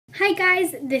Hi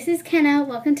guys, this is Kenna.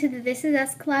 Welcome to the This Is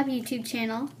Us Collab YouTube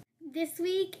channel. This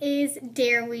week is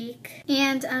Dare Week,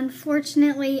 and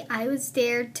unfortunately I was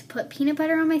dared to put peanut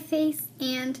butter on my face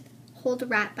and hold a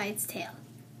rat by its tail.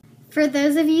 For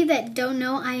those of you that don't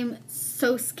know, I am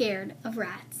so scared of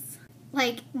rats.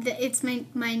 It's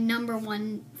my number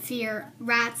one fear.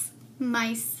 Rats,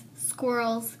 mice,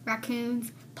 squirrels,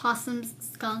 raccoons, possums,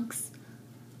 skunks.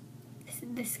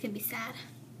 This could be sad.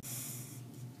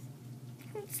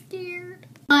 I'm scared.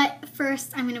 But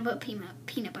first, I'm going to put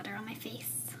peanut butter on my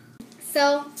face.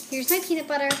 So, here's my peanut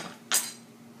butter.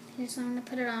 Here's what I'm going to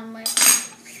put it on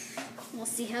with. We'll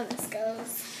see how this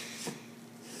goes.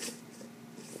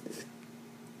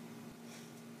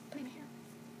 Put it here.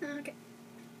 Okay.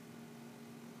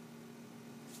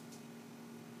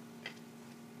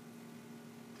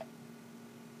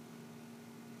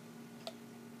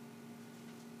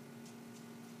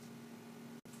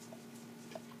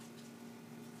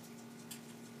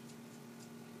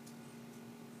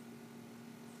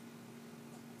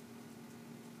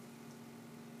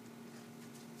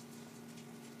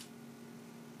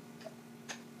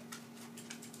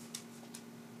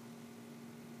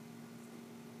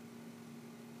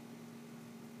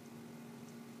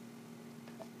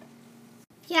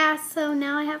 Yeah, so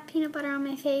now I have peanut butter on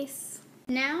my face.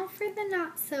 Now for the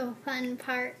not so fun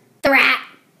part. The rat!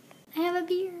 I have a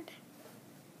beard.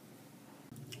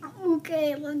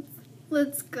 Okay,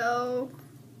 let's go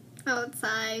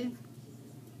outside.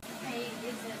 Hey,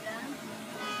 is it done?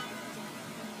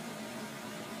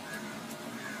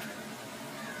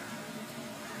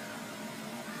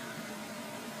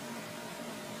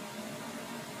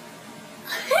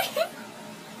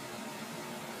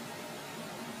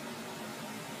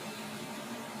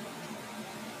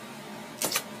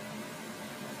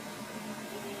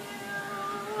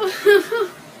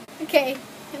 Okay,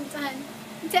 I'm done.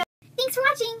 Thanks for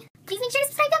watching. Please make sure to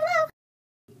subscribe down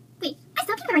below. Wait, I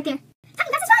still have peanut right there.